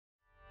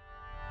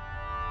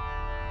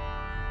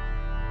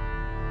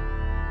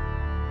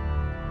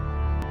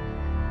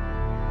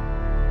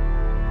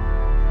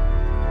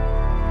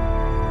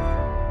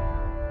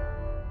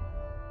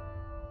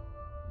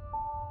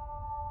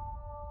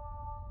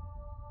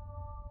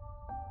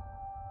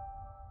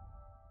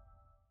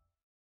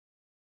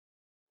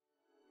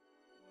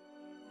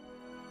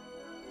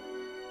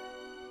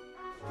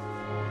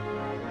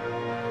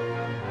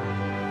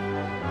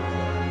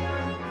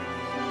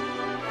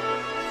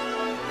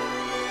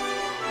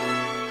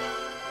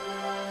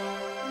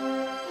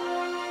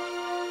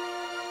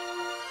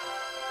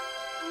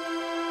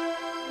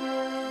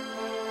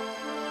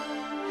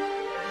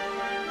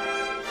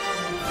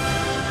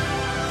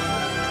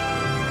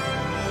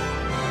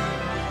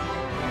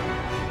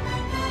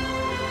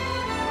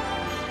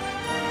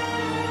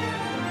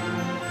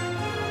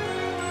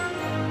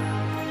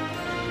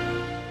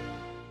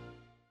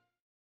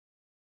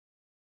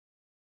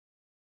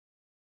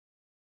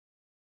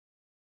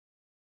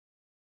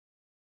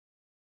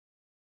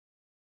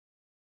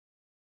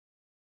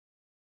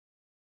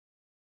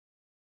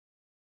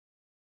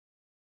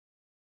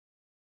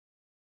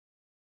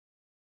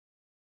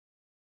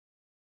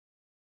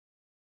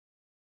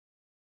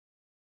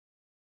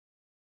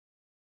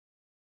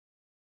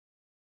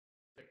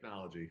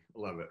Technology. I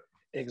love it.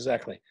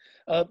 Exactly.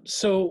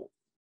 So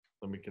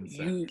Let me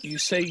consent. you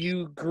say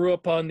you grew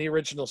up on the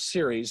original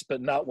series,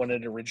 but not when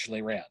it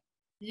originally ran.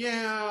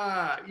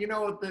 Yeah,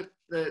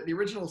 the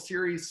original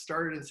series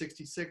started in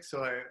 '66,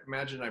 so I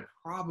imagine I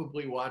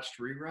probably watched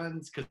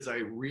reruns because I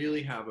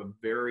really have a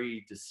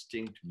very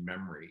distinct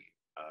memory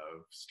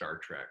of Star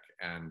Trek.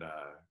 And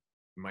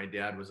my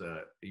dad was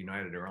a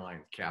United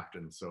Airlines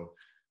captain, so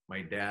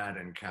my dad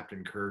and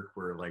Captain Kirk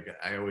were like,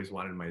 I always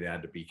wanted my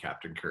dad to be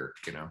Captain Kirk,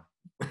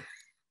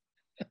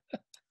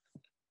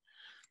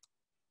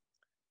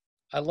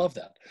 I love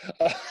that.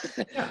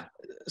 Yeah.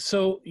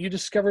 So you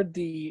discovered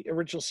the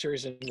original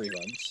series in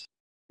reruns.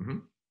 Mm-hmm.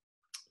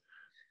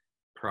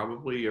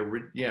 Probably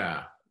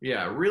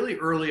really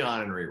early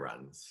on in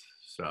reruns.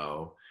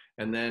 So,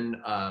 and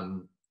then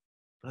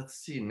let's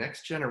see,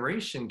 Next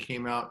Generation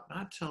came out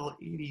not till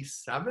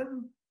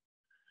 '87,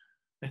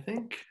 I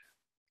think.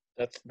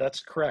 That's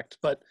correct.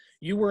 But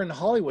you were in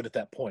Hollywood at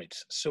that point.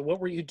 So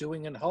what were you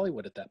doing in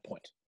Hollywood at that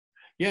point?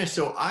 Yeah,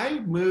 so I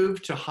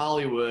moved to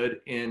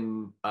Hollywood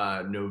in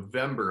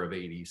November of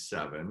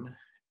 '87,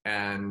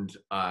 and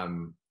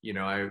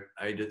I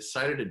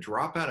decided to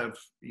drop out of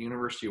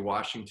University of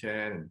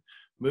Washington and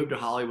move to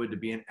Hollywood to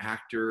be an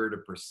actor, to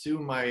pursue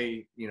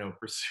my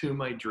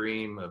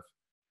dream of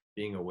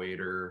being a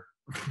waiter.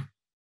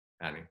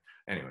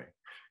 Anyway,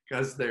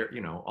 because they're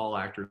all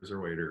actors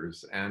are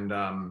waiters, and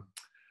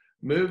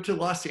moved to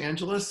Los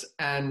Angeles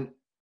and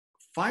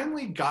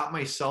finally got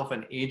myself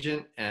an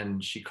agent.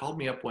 And she called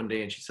me up one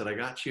day and she said, I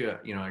got you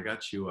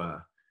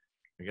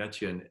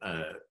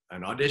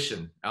an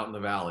audition out in the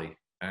Valley,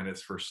 and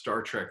it's for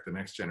Star Trek The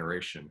Next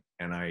Generation.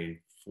 And I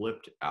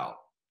flipped out.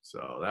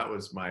 So that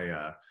was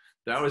my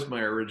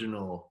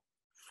original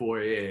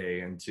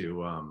foray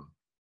into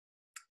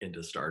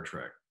Star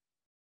Trek.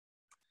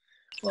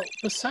 Well,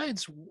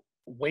 besides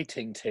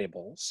waiting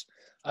tables,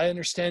 I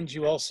understand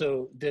you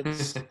also did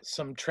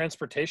some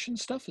transportation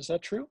stuff. Is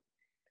that true?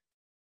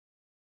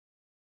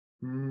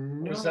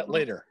 No. Or was that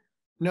later?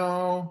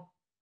 No.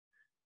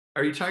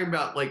 Are you talking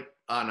about like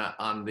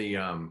on the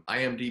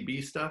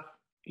IMDb stuff?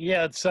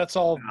 Yeah, that's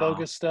all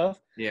bogus stuff.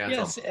 Yeah.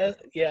 Yes,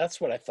 yeah, that's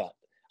what I thought.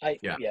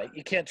 Yeah,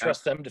 you can't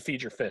trust them to feed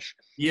your fish.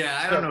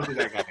 Yeah, I don't know who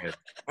that guy is.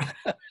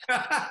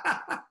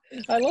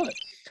 I love it.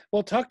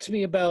 Well, talk to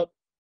me about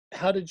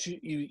how did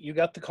you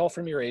got the call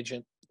from your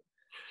agent,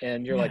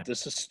 and you're like,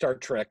 this is Star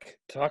Trek.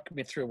 Talk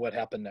me through what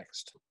happened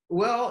next.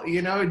 Well, do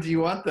you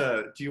want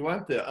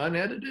the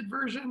unedited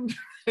version?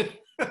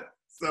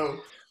 So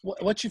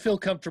what you feel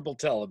comfortable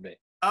telling me?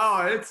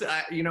 Oh, it's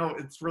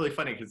really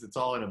funny because it's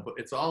all in a book.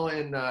 It's all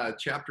in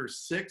chapter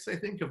 6, I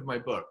think, of my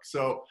book.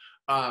 So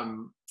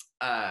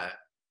I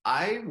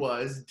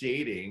was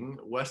dating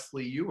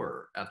Wesley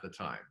Ewer at the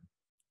time,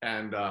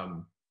 and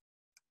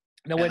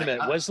now wait a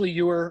minute. Wesley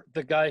Ewer,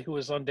 the guy who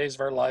was on Days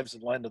of Our Lives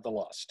and Land of the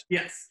Lost.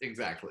 Yes,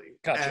 exactly.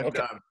 Gotcha. And,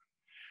 okay.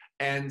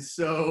 And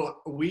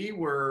so we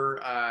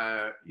were,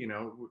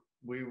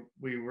 we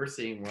were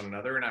seeing one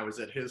another, and I was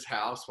at his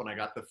house when I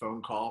got the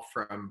phone call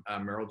from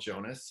Meryl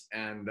Jonas,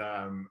 and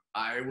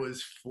I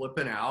was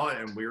flipping out,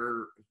 and we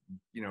were,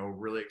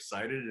 really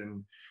excited.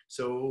 And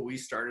so we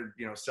started,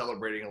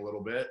 celebrating a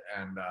little bit,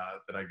 and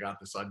that I got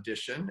this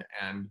audition,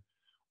 and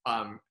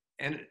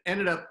it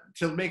ended up,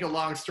 to make a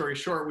long story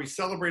short, we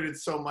celebrated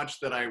so much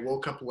that I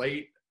woke up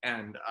late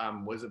and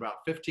was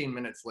about 15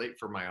 minutes late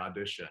for my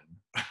audition.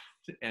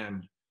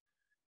 And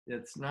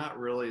it's not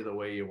really the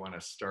way you want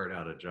to start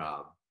out a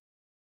job.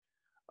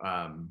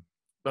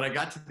 But I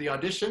got to the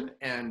audition,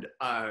 and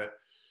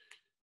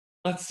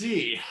let's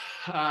see,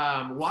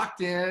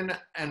 walked in,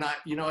 and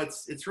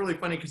it's really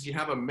funny because you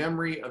have a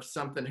memory of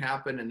something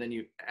happened, and then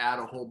you add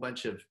a whole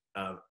bunch of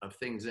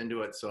things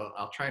into it. So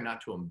I'll try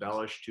not to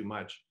embellish too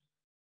much.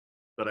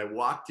 But I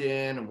walked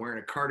in, I'm wearing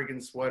a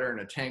cardigan sweater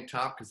and a tank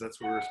top because that's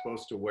what we were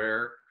supposed to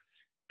wear.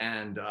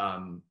 And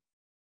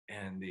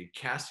the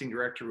casting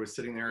director was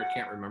sitting there. I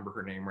can't remember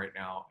her name right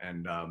now.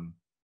 And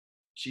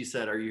she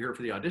said, "Are you here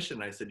for the audition?"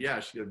 And I said, "Yeah."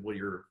 She said, "Well,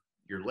 you're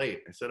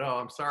late." I said, "Oh,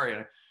 I'm sorry."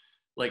 And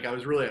I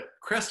was really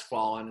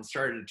crestfallen and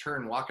started to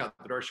turn and walk out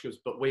the door. She goes,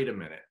 "But wait a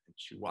minute." And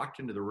she walked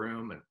into the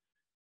room and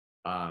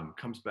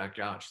comes back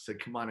out. She said,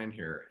 "Come on in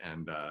here."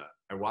 And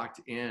I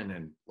walked in,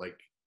 and Lynch.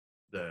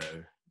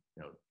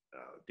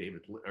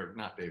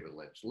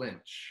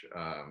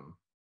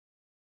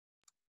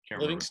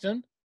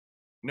 Livingston?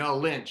 No,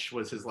 Lynch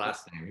was his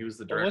last name. He was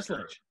the director.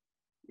 Lynch?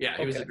 Yeah,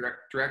 he was the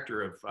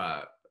director of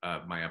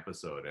my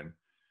episode, and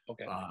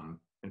okay.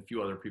 And a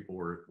few other people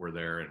were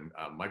there, and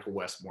Michael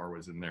Westmore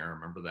was in there. I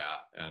remember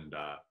that,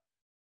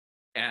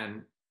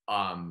 and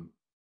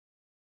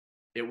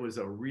it was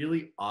a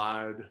really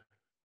odd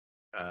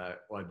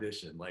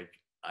audition. Like,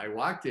 I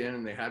walked in,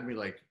 and they had me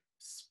like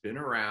spin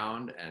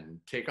around and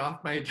take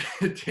off my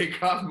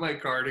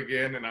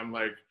cardigan, and I'm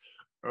like,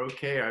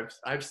 okay,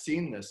 I've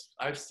seen this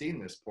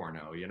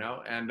porno,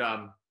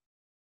 and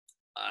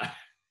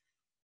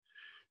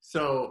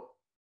so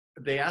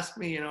they asked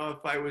me,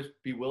 if I would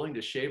be willing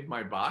to shave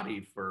my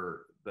body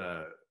for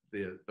the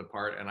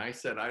part, and I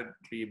said I'd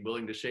be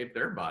willing to shave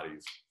their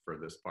bodies for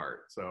this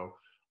part. So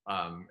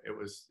it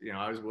was,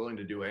 I was willing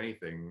to do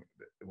anything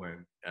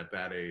when at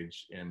that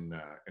age in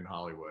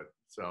Hollywood.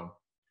 So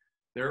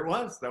there it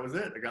was. That was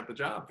it. I got the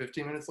job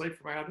 15 minutes late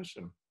for my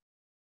audition.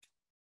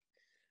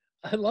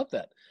 I love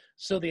that.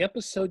 So the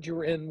episode you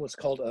were in was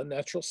called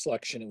Unnatural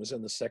Selection. It was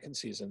in the second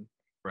season.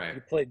 Right.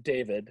 You played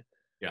David.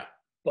 Yeah.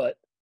 But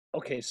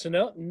okay, so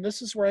now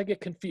this is where I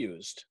get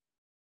confused.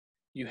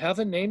 You have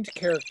a named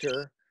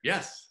character.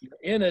 Yes.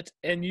 You're in it,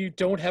 and you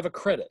don't have a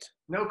credit.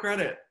 No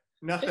credit.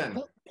 Nothing.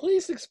 Hey,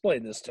 please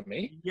explain this to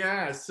me.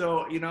 Yeah.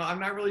 So, I'm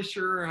not really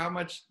sure how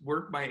much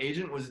work my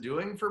agent was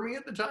doing for me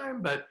at the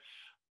time, but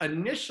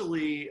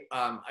initially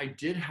I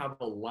did have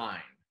a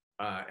line.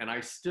 And I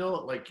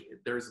still,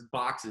 there's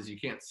boxes, you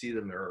can't see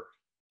them. They're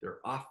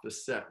off the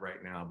set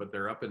right now, but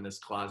they're up in this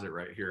closet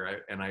right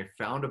here. And I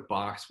found a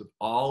box with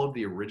all of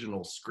the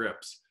original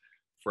scripts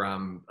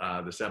from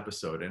this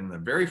episode. And the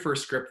very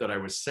first script that I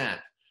was sent,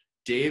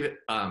 David,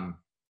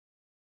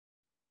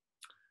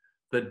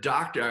 the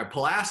doctor,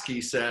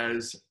 Pulaski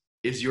says,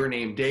 "Is your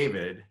name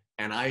David?"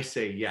 And I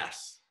say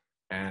yes.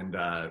 And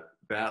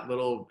that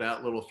little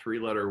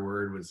 3-letter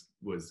word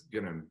was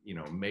gonna,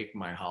 make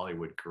my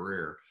Hollywood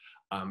career.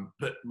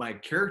 But my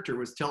character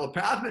was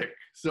telepathic,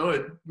 so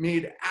it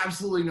made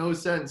absolutely no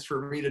sense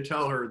for me to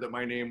tell her that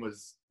my name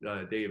was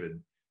David,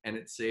 and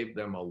it saved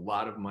them a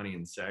lot of money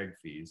in SAG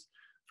fees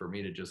for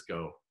me to just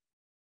go.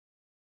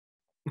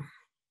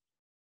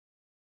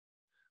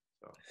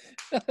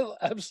 I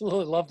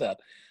absolutely love that.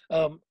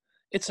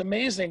 It's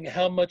amazing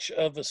how much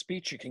of a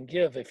speech you can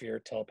give if you're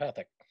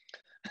telepathic.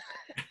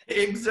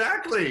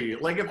 Exactly.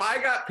 Like if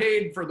I got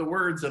paid for the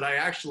words that I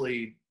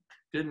actually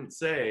didn't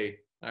say,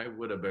 I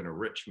would have been a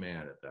rich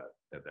man at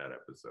that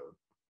episode.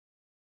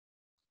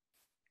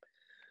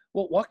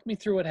 Well, walk me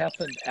through what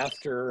happened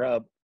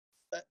after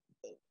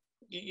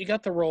you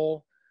got the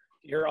role.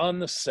 You're on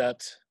the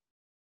set.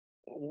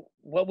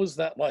 What was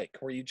that like?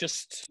 Were you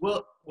just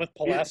with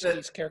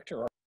Pulaski's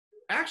character? Or?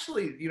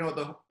 Actually,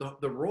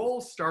 the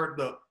role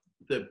started.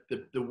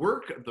 The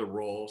work of the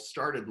role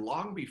started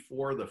long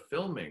before the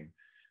filming,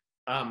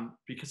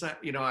 because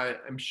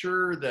I'm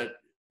sure that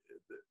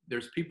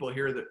there's people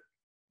here that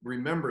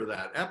remember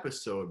that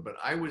episode, but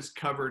I was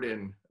covered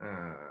in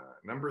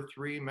number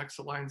 3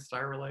 Mexaline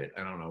Styrolite.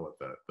 I don't know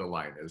what the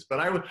line is, but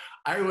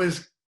I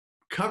was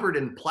covered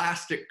in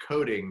plastic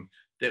coating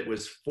that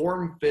was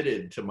form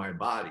fitted to my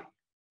body.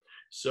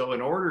 So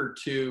in order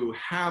to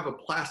have a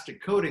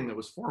plastic coating that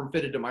was form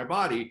fitted to my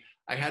body,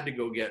 I had to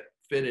go get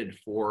fitted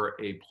for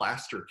a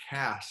plaster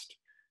cast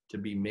to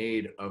be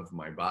made of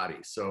my body.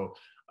 So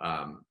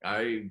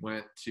I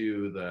went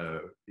to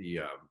the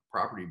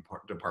property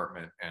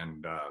department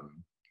and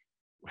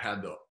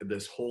had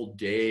this whole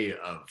day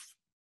of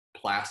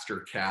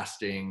plaster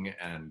casting,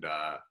 and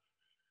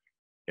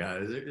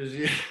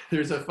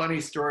there's a funny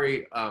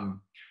story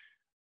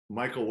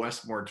Michael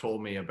Westmore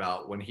told me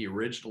about when he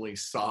originally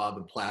saw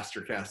the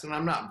plaster cast, and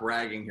I'm not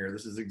bragging here,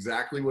 this is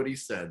exactly what he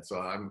said, so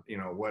I'm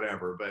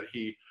whatever, but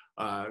he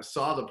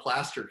saw the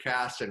plaster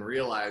cast and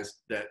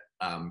realized that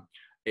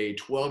a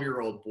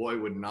 12-year-old boy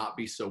would not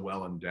be so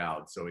well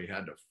endowed, so he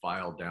had to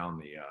file down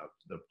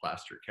the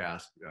plaster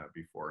cast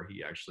before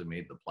he actually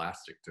made the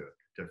plastic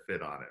to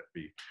fit on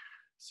it.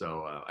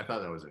 So I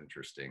thought that was an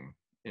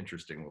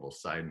interesting little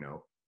side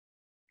note.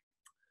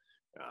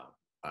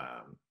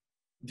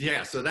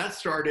 So that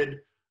started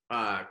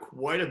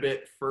quite a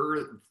bit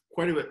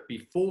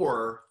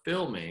before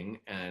filming,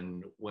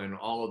 and when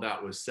all of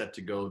that was set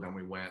to go, then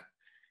we went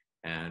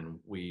and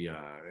we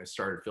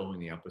started filming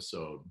the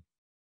episode.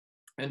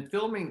 And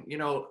filming,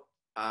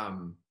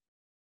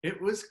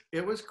 it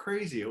was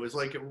crazy. It was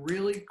like a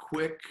really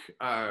quick.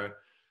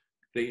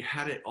 They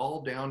had it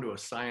all down to a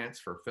science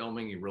for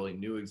filming. You really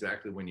knew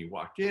exactly when you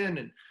walked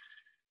in,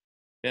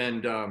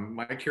 and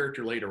my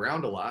character laid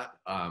around a lot,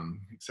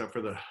 except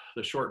for the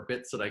short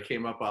bits that I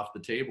came up off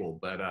the table.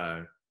 But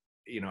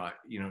you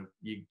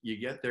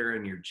get there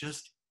and you're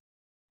just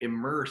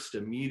immersed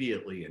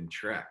immediately in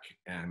Trek,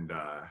 and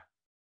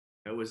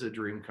it was a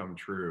dream come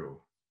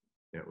true.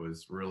 It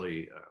was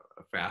really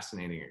a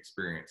fascinating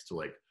experience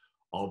to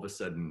all of a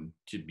sudden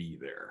to be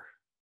there.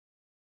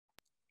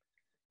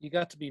 You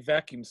got to be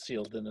vacuum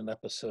sealed in an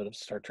episode of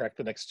Star Trek: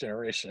 The Next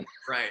Generation.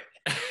 Right.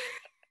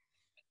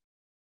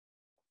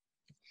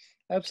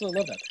 Absolutely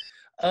love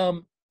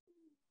that.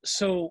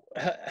 So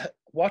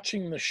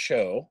watching the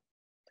show,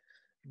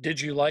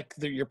 did you like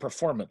your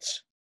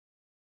performance?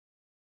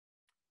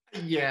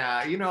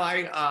 Yeah,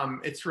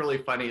 it's really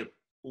funny.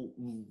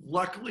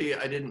 Luckily,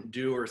 I didn't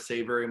do or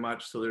say very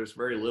much, so there's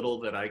very little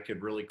that I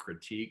could really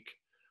critique.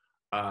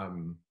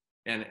 And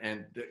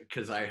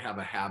because I have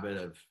a habit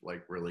of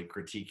really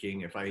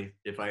critiquing.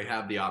 If I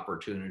have the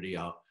opportunity,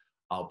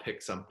 I'll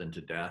pick something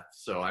to death.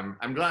 So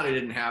I'm glad I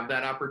didn't have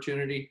that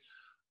opportunity.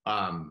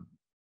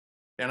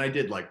 And I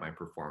did like my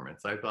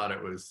performance. I thought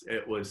it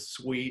was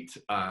sweet.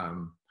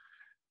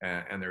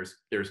 And there's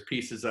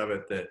pieces of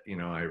it that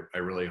I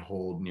really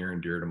hold near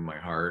and dear to my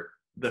heart.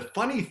 The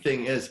funny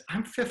thing is,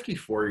 I'm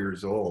 54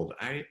 years old.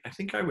 I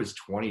think I was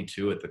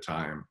 22 at the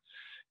time,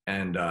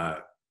 and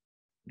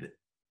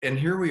and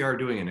here we are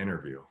doing an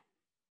interview,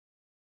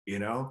 you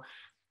know,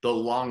 the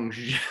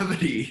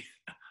longevity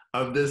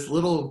of this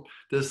little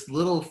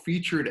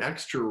featured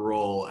extra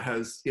role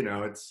has, you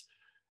know,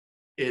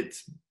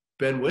 it's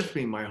been with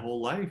me my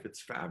whole life.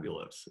 It's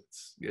fabulous.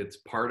 It's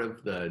part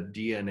of the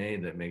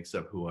DNA that makes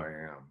up who I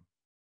am.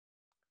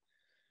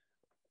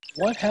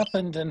 What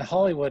happened in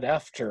Hollywood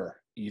after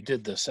you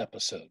did this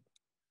episode?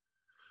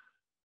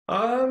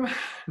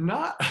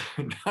 Not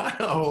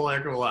a whole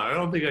heck of a lot. I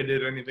don't think I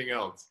did anything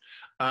else.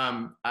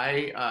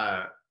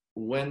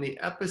 When the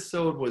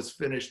episode was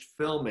finished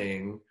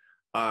filming,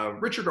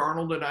 Richard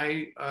Arnold and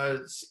I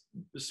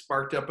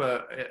sparked up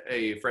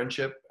a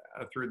friendship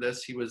through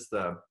this.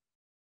 God,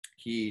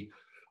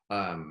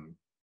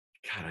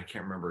 I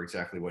can't remember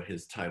exactly what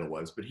his title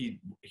was, but he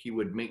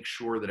would make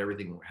sure that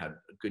everything had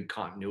a good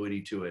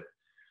continuity to it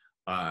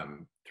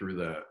through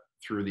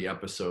the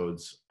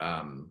episodes.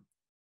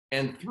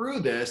 And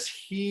through this,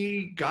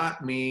 he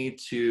got me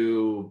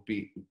to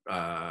be.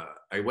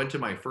 I went to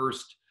my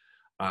first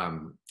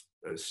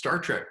Star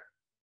Trek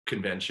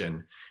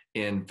convention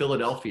in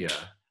Philadelphia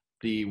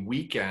the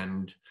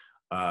weekend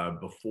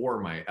before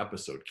my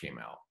episode came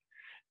out,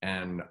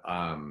 and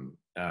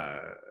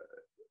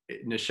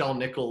Nichelle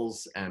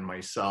Nichols and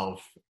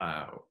myself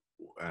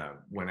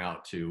went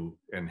out to,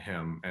 and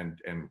him and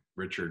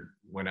Richard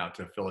went out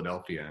to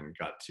Philadelphia and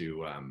got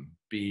to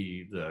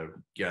be the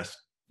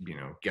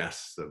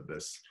guests of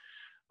this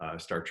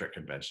Star Trek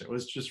convention.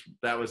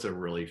 That was a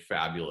really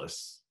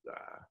fabulous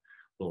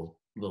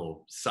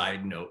little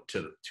side note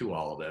to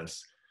all of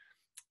this.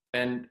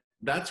 And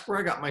that's where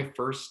I got my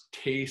first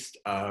taste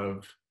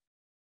of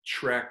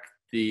Trek,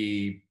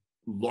 the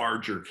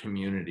larger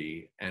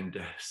community, and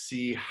to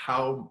see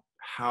how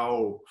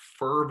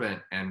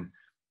fervent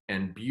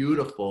and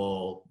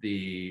beautiful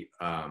the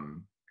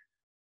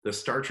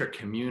Star Trek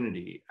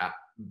community,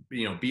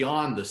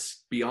 beyond the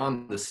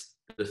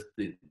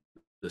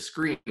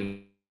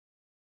screen,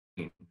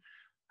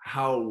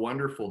 how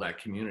wonderful that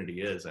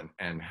community is,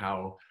 and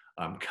how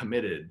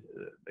committed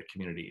the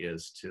community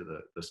is to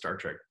the Star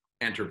Trek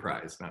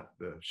Enterprise, not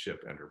the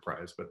ship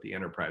Enterprise, but the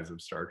Enterprise of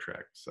Star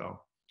Trek.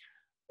 So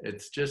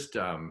it's just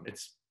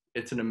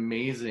it's an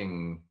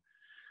amazing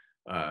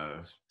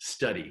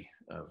study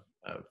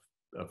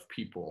of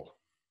people.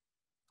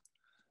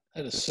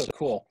 That is so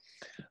cool.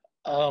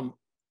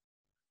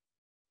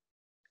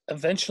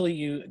 Eventually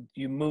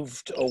you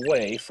moved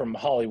away from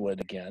Hollywood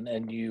again,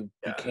 and you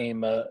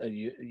became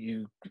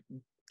you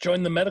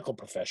joined the medical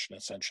profession,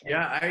 essentially.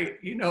 Yeah,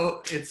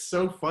 it's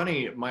so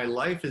funny. My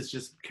life has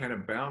just kind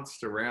of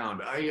bounced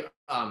around.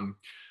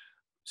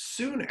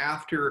 Soon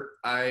after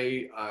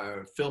I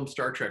filmed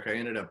Star Trek, I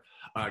ended up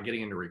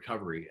getting into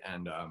recovery,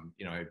 and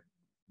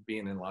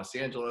being in Los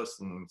Angeles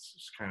and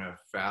it's kind of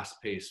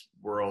fast-paced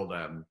world,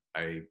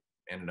 I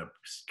ended up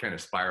kind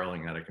of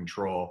spiraling out of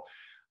control,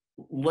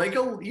 like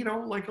a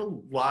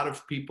lot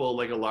of people,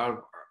 like a lot of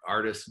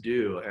artists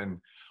do. And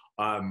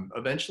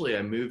eventually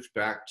I moved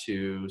back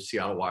to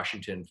Seattle,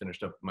 Washington,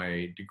 finished up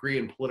my degree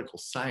in political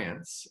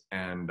science,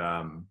 and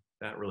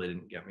that really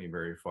didn't get me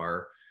very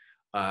far.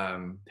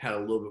 Had a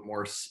little bit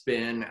more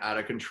spin, out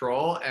of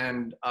control,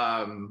 and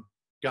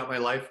got my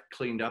life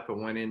cleaned up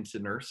and went into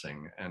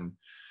nursing. And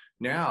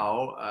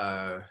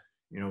now,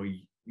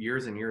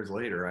 years and years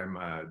later,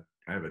 I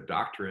have a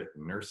doctorate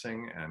in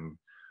nursing, and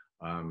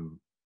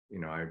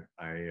I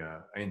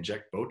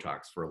inject Botox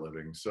for a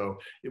living. So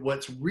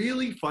what's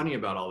really funny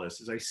about all this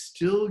is I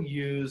still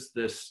use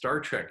this Star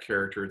Trek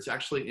character. It's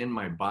actually in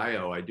my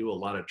bio. I do a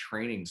lot of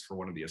trainings for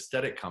one of the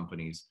aesthetic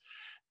companies,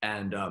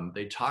 and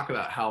they talk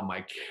about how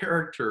my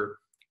character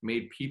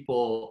made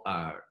people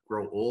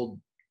grow old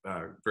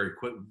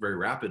very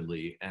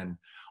rapidly. And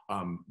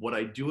what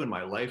I do in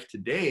my life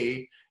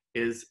today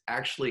is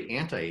actually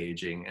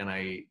anti-aging, and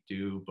I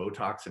do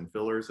Botox and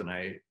fillers, and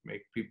I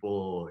make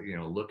people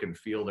look and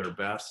feel their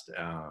best,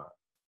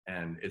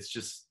 and it's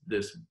just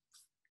this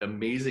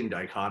amazing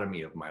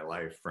dichotomy of my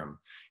life, from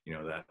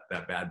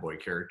that bad boy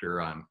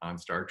character on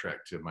Star Trek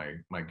to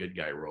my good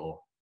guy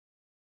role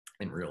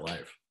in real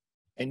life.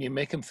 And you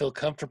make them feel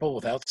comfortable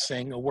without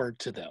saying a word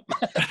to them.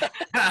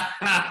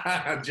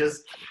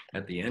 Just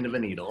at the end of a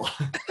needle.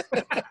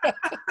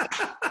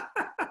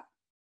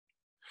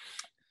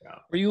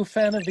 Were you a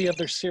fan of the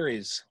other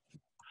series?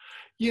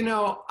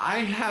 I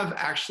have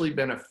actually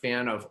been a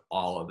fan of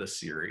all of the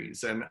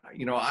series, and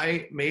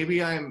maybe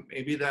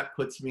that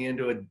puts me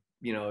into a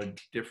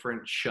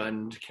different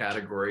shunned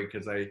category,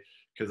 because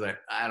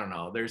I don't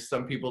know. There's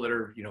some people that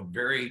are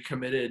very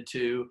committed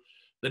to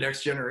the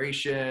Next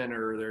Generation,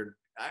 or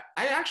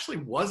I actually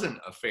wasn't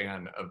a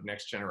fan of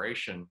Next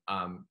Generation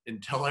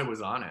until I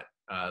was on it.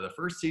 The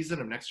first season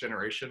of Next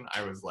Generation,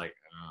 I was like,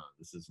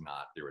 this is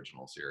not the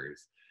original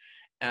series.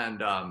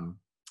 And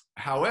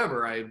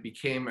however, I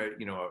became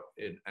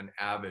an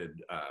avid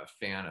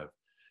fan of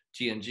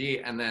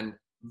TNG, and then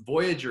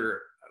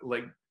Voyager.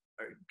 Like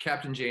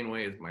Captain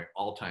Janeway is my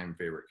all-time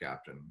favorite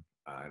captain.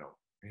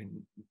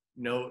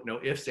 No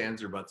ifs,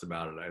 ands, or buts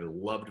about it. I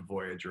loved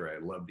Voyager. I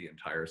loved the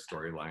entire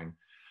storyline.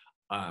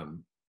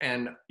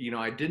 And,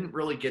 I didn't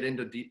really get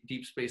into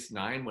Deep Space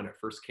Nine when it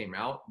first came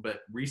out,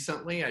 but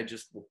recently I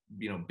just,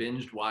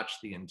 binged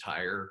watched the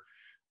entire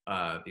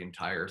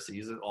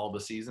season, all the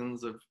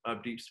seasons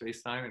of Deep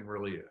Space Nine, and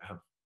really have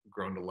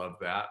grown to love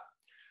that.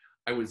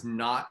 I was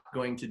not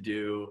going to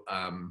do,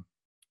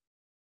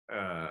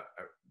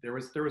 there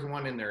was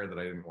one in there that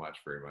I didn't watch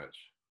very much.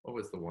 What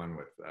was the one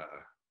with,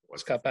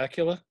 Scott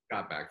Bakula?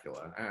 Scott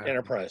Bakula.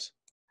 Enterprise.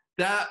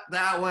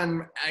 That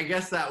one, I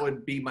guess that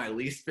would be my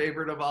least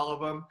favorite of all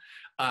of them.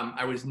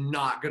 I was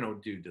not gonna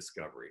do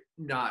Discovery,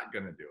 not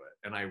gonna do it.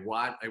 And I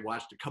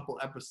watched a couple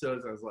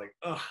episodes. I was like,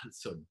 oh,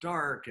 it's so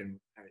dark, and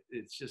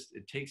it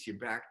takes you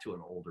back to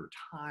an older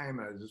time.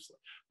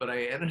 But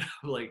I ended up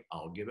like,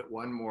 I'll give it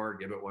one more.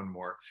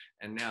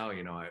 And now,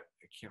 I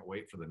can't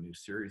wait for the new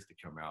series to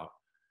come out.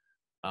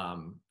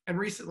 And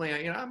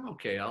recently, I'm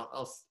okay.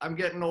 I'm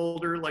getting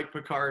older, like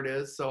Picard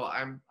is, so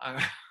I'm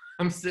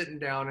sitting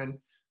down and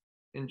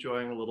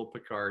enjoying a little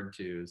Picard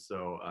too.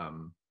 So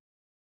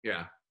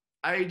yeah,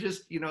 I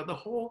just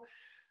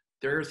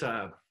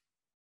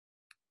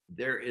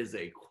there is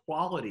a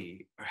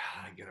quality.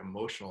 I get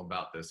emotional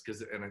about this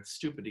and it's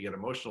stupid to get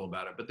emotional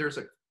about it, but there's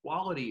a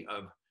quality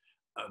of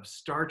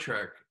Star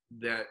Trek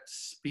that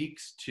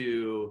speaks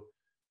to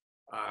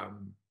a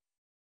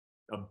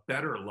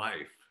better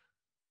life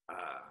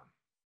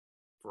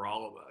for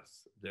all of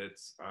us.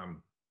 That's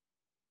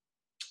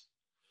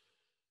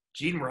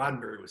Gene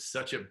Roddenberry was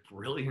such a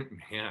brilliant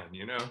man,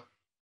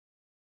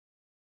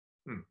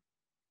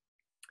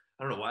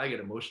 I don't know why I get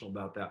emotional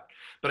about that,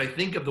 but I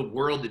think of the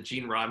world that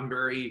Gene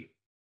Roddenberry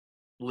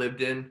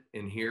lived in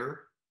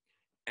here,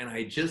 and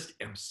I just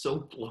am so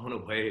blown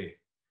away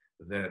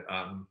that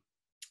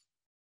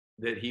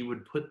that he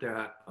would put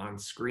that on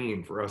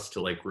screen for us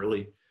to like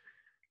really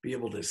be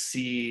able to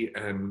see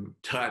and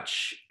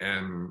touch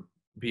and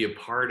be a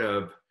part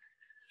of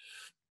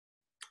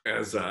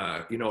as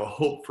a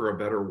hope for a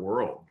better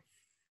world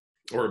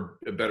or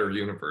a better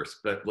universe.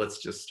 But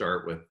let's just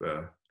start with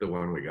the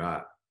one we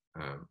got.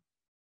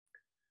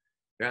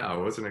 Yeah, I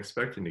wasn't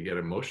expecting to get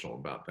emotional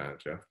about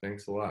that, Jeff.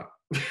 Thanks a lot.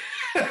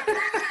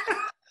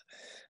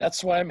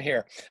 That's why I'm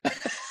here.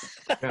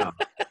 Yeah.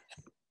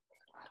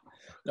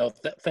 No,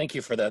 thank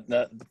you for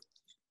that.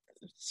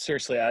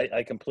 Seriously,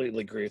 I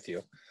completely agree with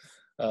you.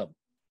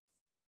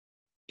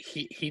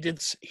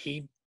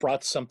 He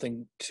brought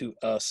something to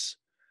us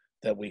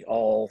that we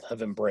all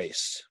have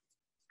embraced.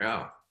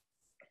 Yeah.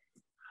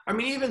 I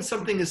mean, even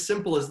something as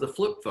simple as the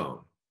flip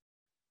phone.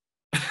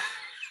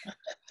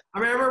 I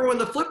remember when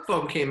the flip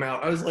phone came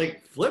out, I was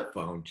like, flip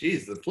phone?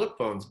 Geez, the flip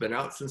phone's been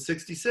out since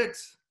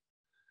 '66.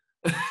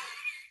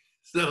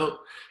 So,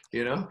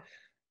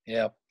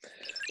 Yeah.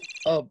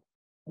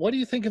 What do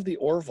you think of the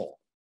Orville?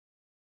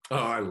 Oh,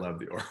 I love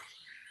the Orville.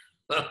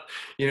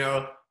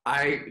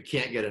 I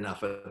can't get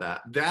enough of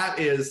that. That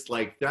is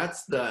like,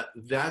 that's the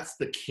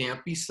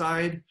campy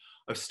side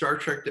of Star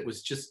Trek. That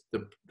was just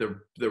the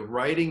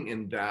writing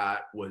in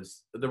that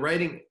was the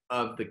writing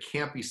of the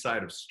campy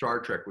side of Star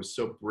Trek was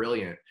so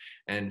brilliant.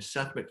 And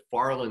Seth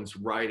MacFarlane's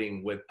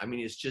writing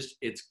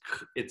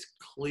it's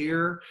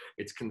clear,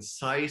 it's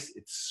concise,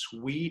 it's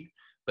sweet,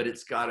 but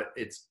it's got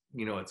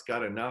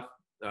enough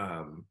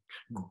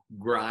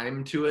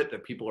grime to it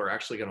that people are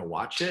actually going to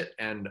watch it,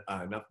 and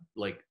enough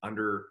like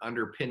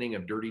underpinning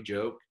of dirty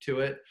joke to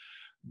it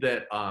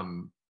that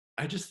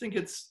I just think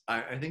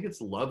I think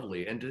it's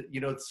lovely. And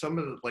some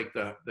of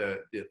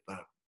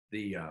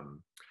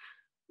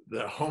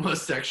the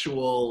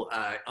homosexual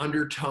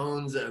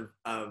undertones of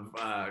God,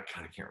 I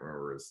can't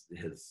remember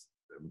his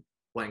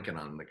blanking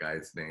on the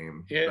guy's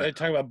name. Yeah, are you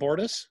talking about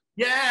Bortus?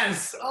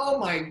 Yes. Oh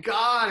my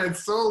God,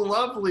 it's so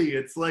lovely.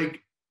 It's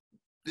like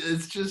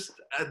it's just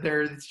a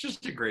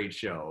great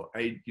show.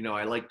 I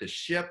like the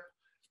ship.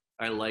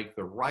 I like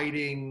the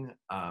writing.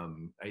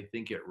 I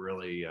think it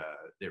really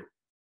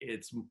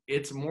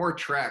it's more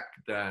Trek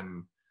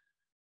than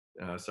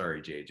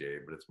sorry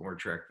JJ, but it's more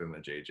Trek than the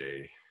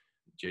JJ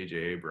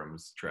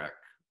Abrams Trek.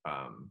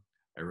 I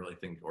really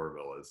think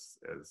Orville has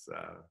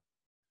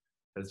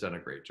done a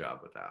great job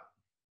with that.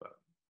 But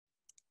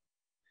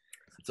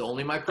it's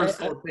only my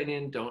personal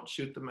opinion. Don't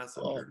shoot the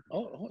messenger.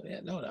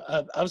 Yeah, no.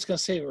 I was going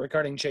to say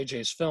regarding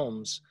JJ's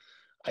films,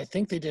 I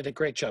think they did a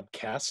great job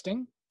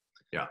casting.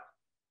 Yeah.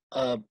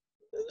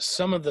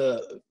 Some of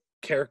the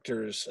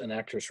characters and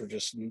actors were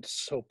just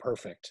so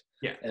perfect.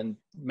 Yeah. And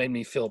made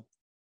me feel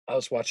I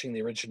was watching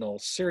the original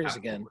series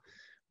again,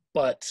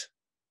 but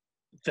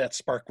that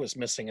spark was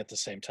missing at the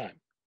same time.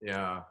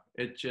 Yeah.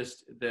 It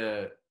just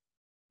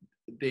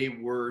they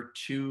were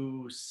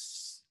too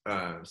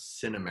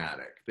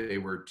cinematic. They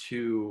were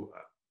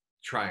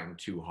trying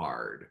too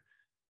hard,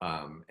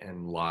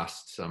 and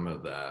lost some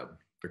of the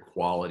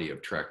quality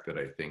of Trek that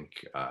I think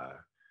I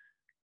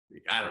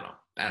don't know.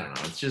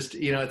 It's just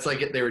it's like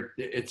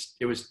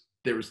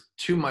there was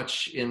too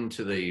much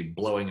into the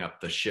blowing up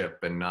the ship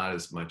and not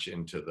as much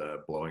into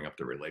the blowing up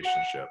the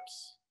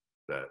relationships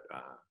that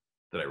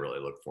I really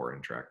look for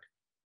in Trek.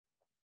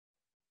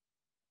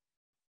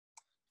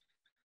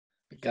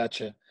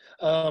 Gotcha.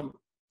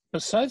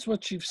 Besides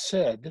what you've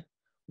said,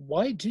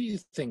 Why do you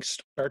think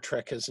Star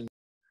Trek has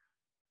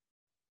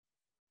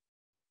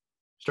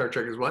Star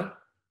Trek is what?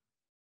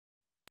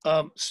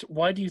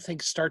 why do you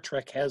think Star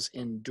Trek has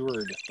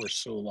endured for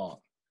so long?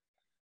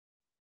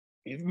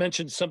 You've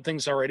mentioned some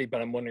things already,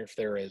 but I'm wondering if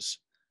there is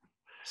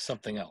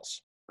something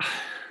else.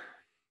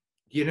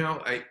 You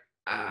know,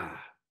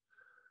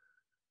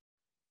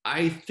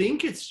 I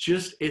think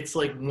it's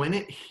like when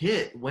it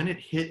hit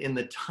in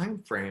the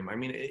time frame. I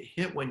mean, it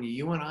hit when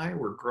you and I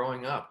were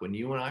growing up, when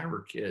you and I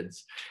were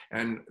kids,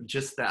 and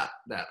just that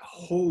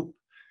hope,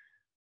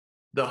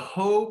 the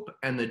hope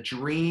and the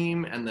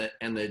dream and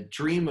the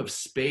dream of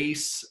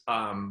space.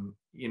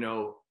 You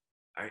know,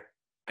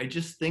 I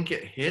just think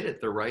it hit at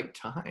the right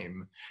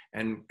time,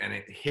 and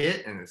it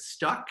hit and it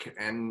stuck,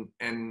 and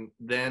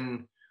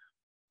then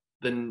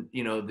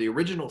you know, the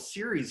original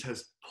series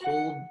has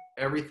pulled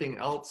everything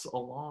else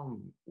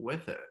along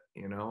with it.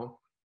 You know,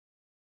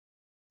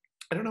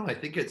 I don't know. I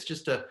think it's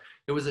just it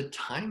was a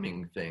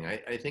timing thing.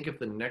 I think if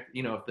the next,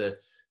 you know, if the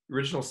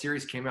original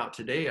series came out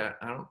today,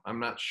 I'm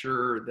not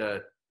sure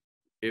that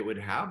it would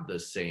have the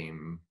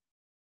same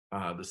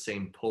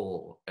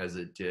pull as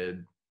it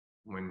did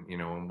when, you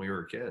know, when we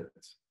were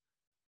kids.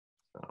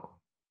 So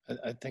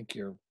I think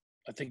you're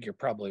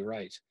probably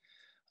right.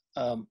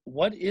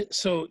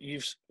 So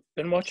you've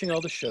been watching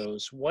all the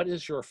shows. What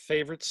is your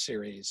favorite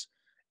series,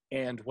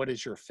 and what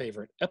is your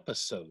favorite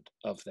episode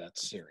of that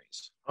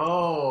series?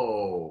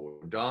 Oh,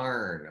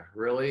 darn,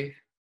 really?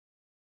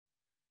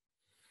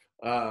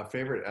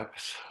 Favorite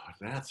episode?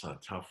 That's a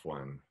tough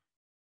one.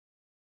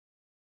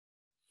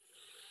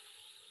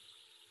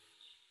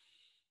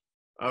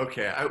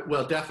 Okay,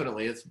 well,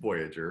 definitely it's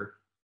Voyager.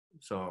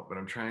 So, but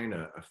I'm trying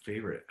a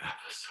favorite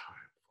episode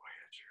of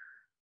Voyager.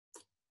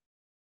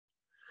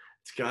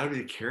 It's got to be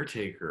the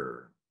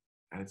Caretaker.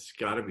 It's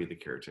got to be the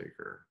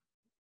Caretaker.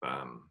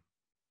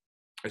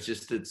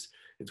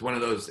 It's one of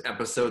those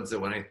episodes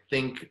that when I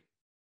think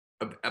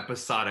of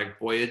episodic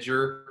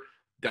Voyager,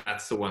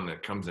 that's the one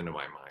that comes into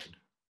my mind.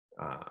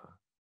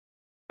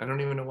 I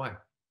don't even know why.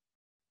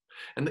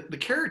 And the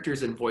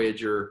characters in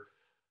Voyager,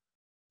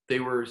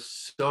 they were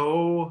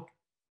so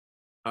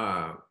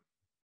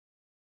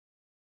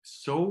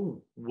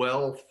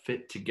well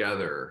fit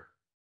together.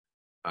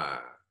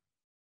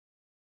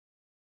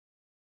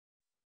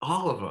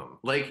 All of them,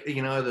 like,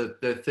 you know,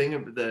 the thing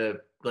of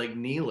the, like,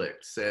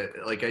 Neelix,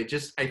 like, I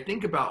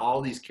think about all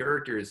these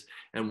characters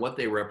and what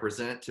they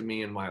represent to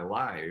me in my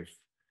life.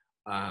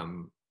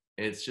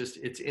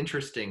 It's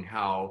interesting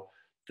how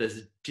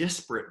this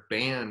disparate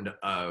band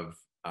of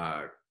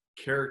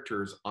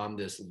characters on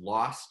this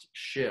lost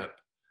ship,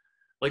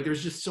 like,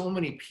 there's just so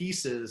many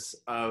pieces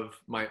of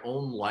my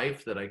own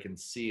life that I can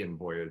see in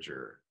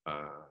Voyager,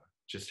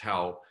 just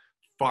how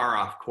far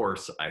off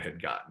course I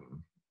had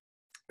gotten,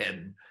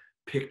 and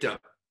picked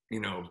up, you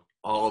know,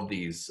 all of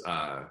these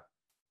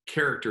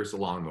characters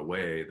along the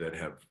way that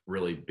have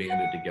really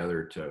banded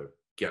together to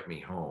get me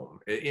home.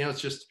 You know,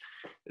 it's just,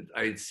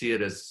 I see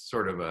it as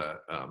sort of a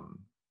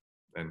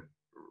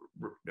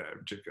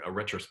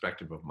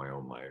retrospective of my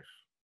own life.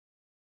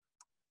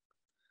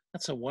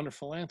 That's a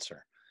wonderful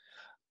answer.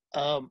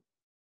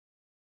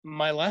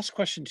 My last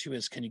question to you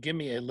is, can you give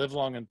me a live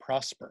long and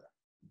prosper?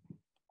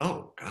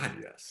 Oh, God,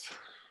 yes.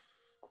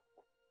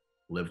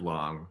 Live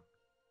long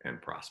and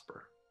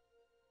prosper.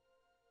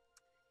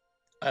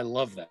 I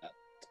love that.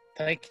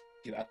 Thank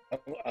you.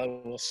 I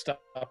will stop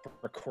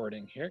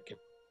recording here. Give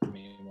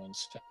me 1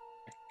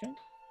 second.